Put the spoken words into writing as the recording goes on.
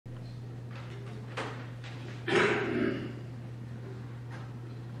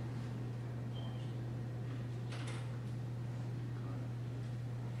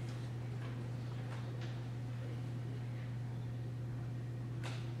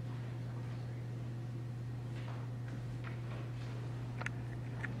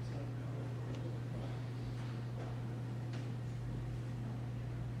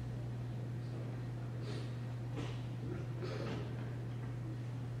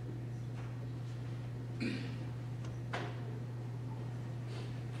Call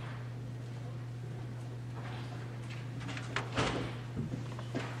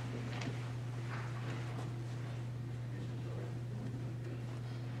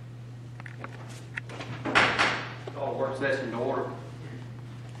work session to order.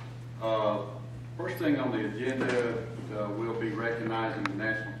 First thing on the agenda, we'll be recognizing the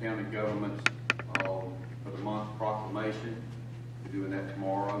national county governments for the month proclamation. We're doing that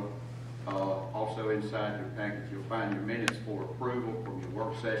tomorrow. Also inside your package, you'll find your minutes for approval from your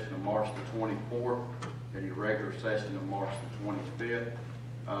work session of March the 24th and your regular session of March the 25th.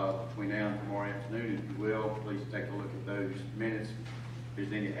 Between now and tomorrow afternoon, if you will, please take a look at those minutes. If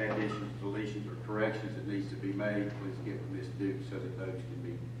there's any additions, deletions, or corrections that needs to be made, please get with Ms. Duke so that those can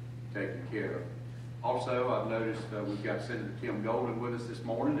be taken care of. Also, I've noticed we've got Senator Kim Golden with us this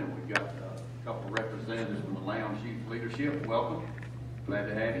morning, and we've got a couple of representatives from the Lowndes Youth Leadership. Welcome. Glad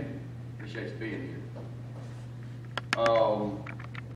to have you. Appreciate you being here.